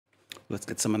Let's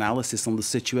get some analysis on the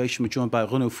situation. We're joined by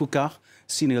Renaud Foucart,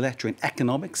 Senior Lecturer in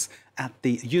Economics at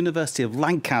the University of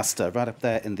Lancaster, right up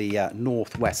there in the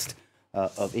northwest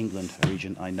of England, a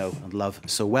region I know and love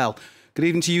so well. Good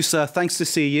evening to you, sir. Thanks to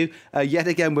see you. Yet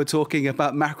again, we're talking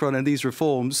about Macron and these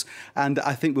reforms, and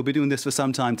I think we'll be doing this for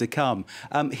some time to come.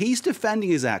 He's defending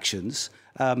his actions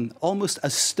almost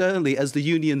as sternly as the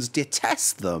unions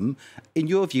detest them. In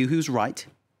your view, who's right?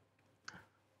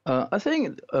 I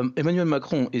think Emmanuel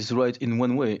Macron is right in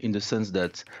one way, in the sense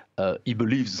that he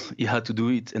believes he had to do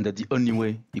it, and that the only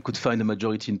way he could find a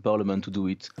majority in parliament to do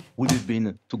it would have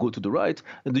been to go to the right.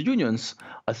 And the unions,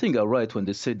 I think, are right when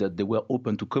they say that they were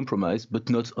open to compromise,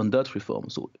 but not on that reform.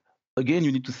 So again,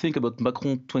 you need to think about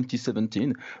Macron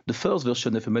 2017. The first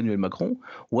version of Emmanuel Macron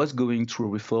was going through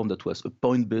a reform that was a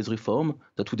point-based reform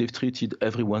that would have treated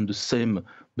everyone the same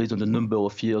based on the number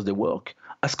of years they work,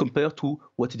 as compared to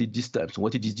what he did this time. So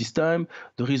what he did this time,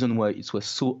 the reason why it was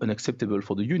so unacceptable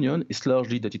for the union is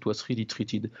largely that it was really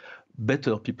treated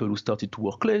better people who started to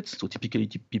work late, so typically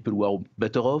people who are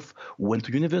better off, who went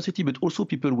to university, but also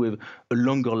people with a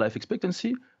longer life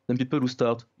expectancy than people who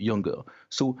start younger.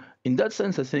 So in that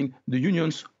sense, I think the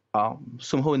unions are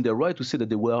somehow in their right to say that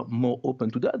they were more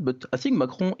open to that. But I think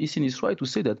Macron is in his right to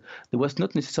say that there was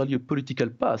not necessarily a political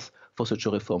path for such a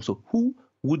reform. So who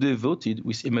would have voted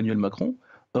with Emmanuel Macron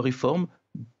a reform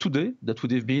today that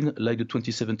would have been like the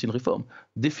 2017 reform?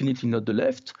 Definitely not the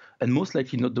left, and most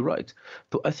likely not the right.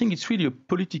 So I think it's really a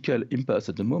political impasse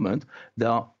at the moment. There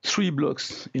are three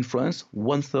blocks in France,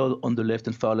 1/3 on the left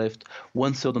and far left,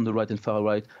 1/3 on the right and far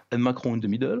right, and Macron in the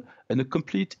middle, and a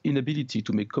complete inability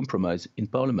to make compromise in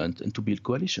parliament and to build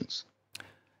coalitions.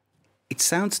 It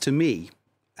sounds to me,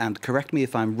 and correct me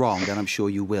if I'm wrong, and I'm sure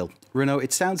you will, Renaud,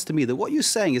 it sounds to me that what you're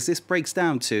saying is this breaks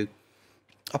down to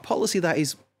a policy that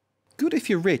is good if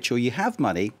you're rich or you have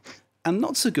money, and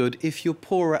not so good if you're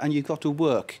poorer and you've got to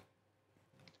work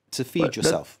to feed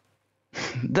yourself.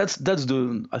 That's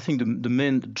I think the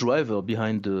main driver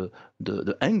behind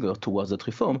the anger towards that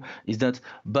reform is that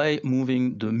by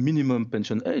moving the minimum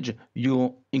pension age,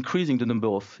 you're increasing the number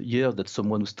of years that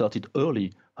someone who started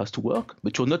early has to work,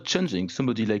 but you're not changing.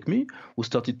 Somebody like me who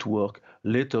started to work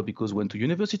later because went to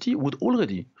university would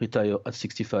already retire at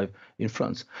 65 in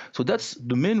France. So that's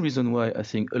the main reason why I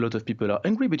think a lot of people are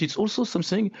angry, but it's also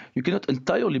something you cannot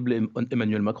entirely blame on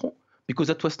Emmanuel Macron, because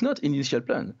that was not an initial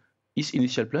plan. His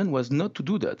initial plan was not to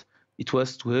do that. It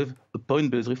was to have a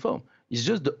point-based reform. It's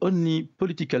just the only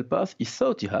political path he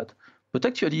thought he had, but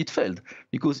actually it failed,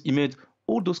 because he made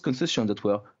all those concessions that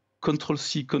were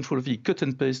Control-C, Control-V, cut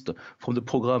and paste from the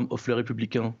program of Les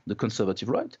Républicains, the conservative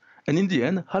right. And in the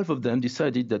end, half of them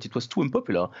decided that it was too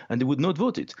unpopular and they would not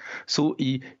vote it. So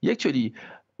he actually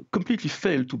completely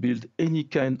failed to build any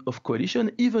kind of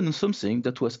coalition, even on something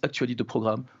that was actually the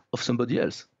program of somebody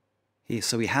else.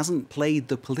 So he hasn't played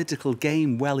the political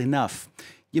game well enough.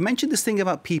 You mentioned this thing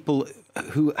about people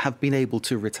who have been able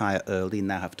to retire early and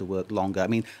now have to work longer. I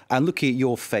mean, I'm looking at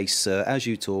your face, sir, as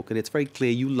you talk, and it's very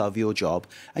clear you love your job,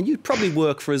 and you'd probably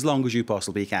work for as long as you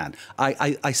possibly can.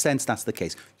 I sense that's the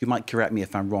case. You might correct me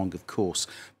if I'm wrong, of course.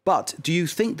 But do you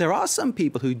think there are some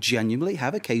people who genuinely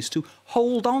have a case to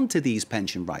hold on to these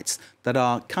pension rights that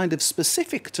are kind of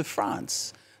specific to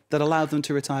France, that allow them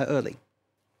to retire early?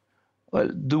 Well,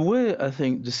 the way I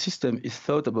think the system is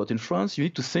thought about in France, you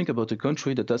need to think about a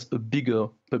country that has a bigger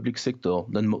public sector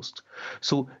than most.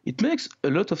 So it makes a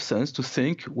lot of sense to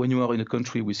think, when you are in a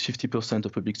country with 50%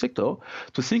 of public sector,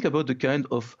 to think about the kind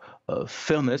of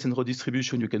fairness and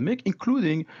redistribution you can make,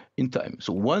 including in time.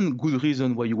 So one good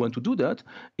reason why you want to do that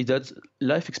is that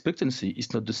life expectancy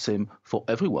is not the same for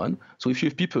everyone. So if you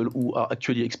have people who are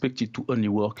actually expected to only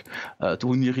work, to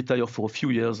only retire for a few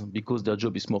years because their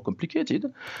job is more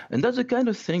complicated, and that's the kind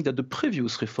of thing that the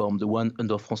previous reform, the one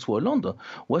under François Hollande,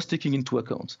 was taking into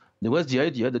account. There was the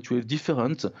idea that you have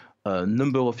different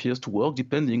number of years to work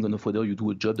depending on whether you do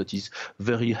a job that is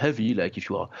very heavy, like if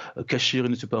you are a cashier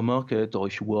in a supermarket or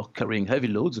if you work carrying heavy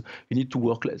loads, you need to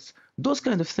work less. Those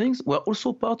kind of things were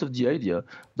also part of the idea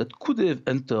that could have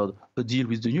entered a deal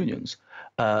with the unions.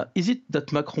 Is it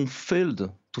that Macron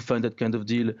failed to find that kind of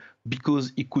deal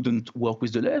because he couldn't work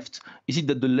with the left? Is it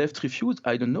that the left refused?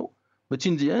 I don't know. But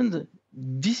in the end,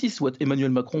 this is what Emmanuel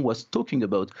Macron was talking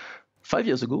about 5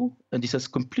 years ago, and this has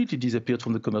completely disappeared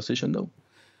from the conversation now.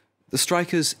 The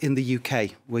strikers in the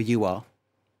UK, where you are,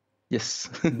 yes,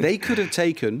 they could have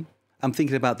taken, I'm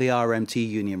thinking about the RMT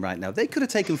union right now, they could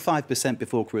have taken 5%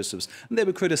 before Christmas, and they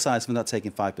were criticised for not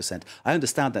taking 5%. I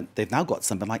understand that they've now got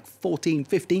something like 14,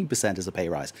 15% as a pay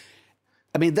rise.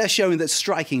 I mean, they're showing that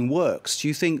striking works. Do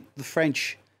you think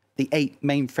the 8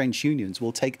 main French unions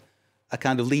will take a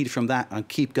kind of lead from that and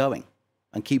keep going?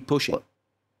 and keep pushing? Well,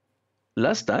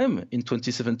 last time, in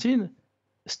 2017,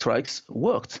 strikes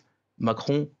worked.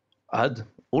 Macron had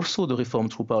also the reform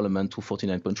through parliament to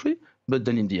 49.3, but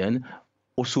then in the end,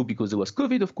 also because there was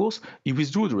COVID, of course, he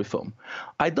withdrew the reform.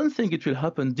 I don't think it will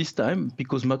happen this time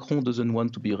because Macron doesn't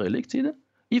want to be re-elected.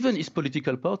 Even his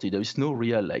political party, there is no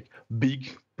real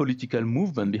big political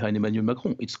movement behind Emmanuel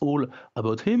Macron. It's all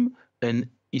about him, and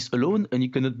he's alone, and he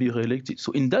cannot be re-elected.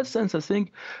 So in that sense, I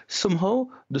think somehow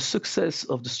the success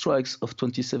of the strikes of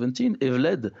 2017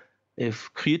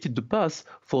 have created the path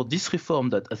for this reform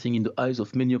that I think in the eyes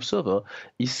of many observers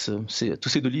is, to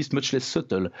say the least, much less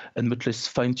subtle and much less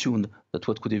fine-tuned than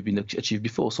what could have been achieved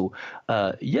before. So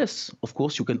yes, of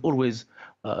course, you can always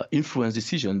influence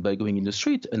decision by going in the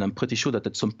street. And I'm pretty sure that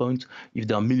at some point, if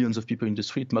there are millions of people in the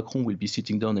street, Macron will be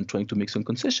sitting down and trying to make some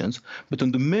concessions. But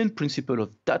on the main principle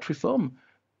of that reform,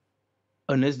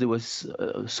 unless there was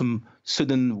some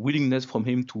sudden willingness from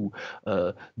him to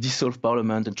dissolve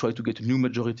parliament and try to get a new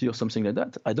majority or something like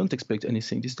that, I don't expect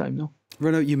anything this time, no.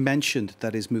 Renaud, you mentioned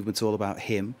that his movement's all about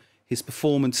him. His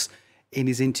performance in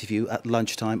his interview at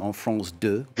lunchtime on France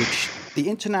 2, which the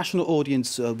international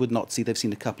audience would not see. They've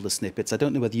seen a couple of snippets. I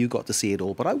don't know whether you got to see it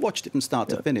all, but I watched it from start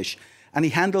to finish. And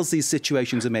he handles these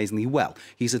situations amazingly well.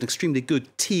 He's an extremely good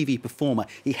TV performer.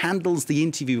 He handles the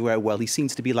interview very well. He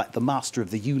seems to be like the master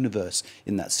of the universe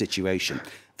in that situation.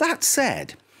 That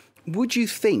said, would you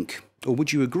think, or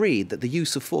would you agree that the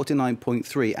use of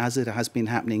 49.3, as it has been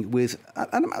happening with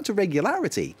an amount of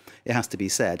regularity, it has to be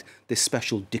said, this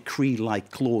special decree-like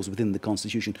clause within the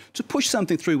Constitution to push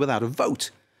something through without a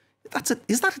vote,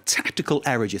 is that a tactical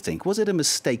error, do you think? Was it a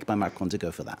mistake by Macron to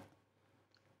go for that?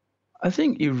 I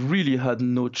think he really had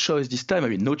no choice this time. I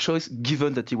mean, no choice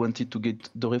given that he wanted to get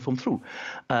the reform through.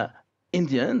 In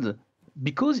the end,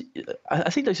 because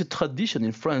I think there's a tradition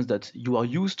in France that you are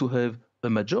used to have a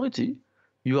majority,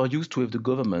 you are used to have the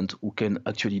government who can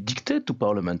actually dictate to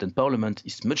parliament, and parliament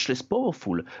is much less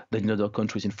powerful than in other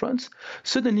countries in France.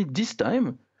 Suddenly, this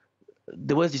time,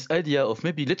 there was this idea of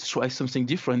maybe let's try something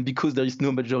different because there is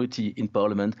no majority in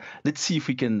parliament. Let's see if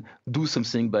we can do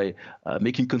something by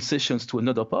making concessions to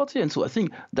another party. And so I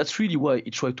think that's really why he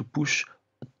tried to push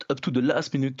up to the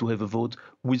last minute to have a vote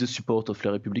with the support of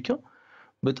Les Républicains.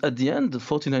 But at the end, the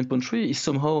 49.3 is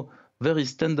somehow very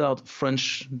standard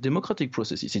French democratic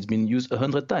processes. It's been used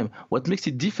 100 times. What makes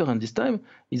it different this time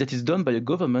is that it's done by a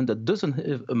government that doesn't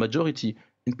have a majority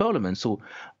in parliament. So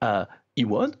he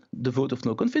won the vote of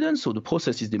no confidence, so the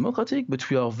process is democratic, but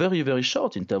we are very, very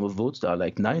short in terms of votes. There are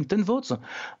like 9, 10 votes.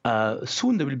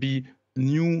 Soon there will be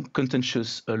new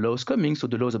contentious laws coming, so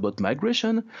the laws about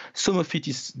migration. Some of it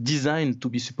is designed to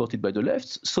be supported by the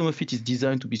left, some of it is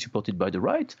designed to be supported by the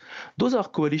right. Those are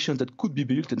coalitions that could be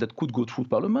built and that could go through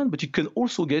parliament, but you can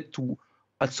also get to,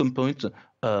 at some point,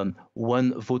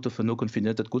 one vote of a no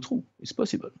confidence that go through. It's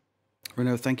possible.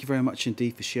 Renaud, thank you very much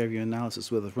indeed for sharing your analysis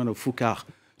with us. Renaud Foucart,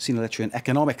 senior lecturer in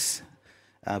economics,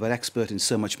 but expert in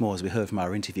so much more, as we heard from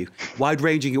our interview.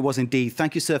 Wide-ranging it was indeed.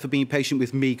 Thank you, sir, for being patient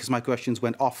with me, because my questions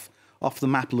went off the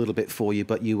map a little bit for you,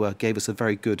 but you gave us a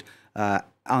very good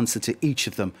answer to each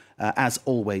of them. As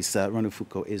always, Renaud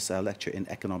Foucart is a lecturer in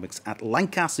economics at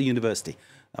Lancaster University,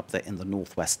 up there in the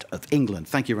northwest of England.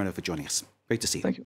 Thank you, Renaud, for joining us. Great to see you. Thank you.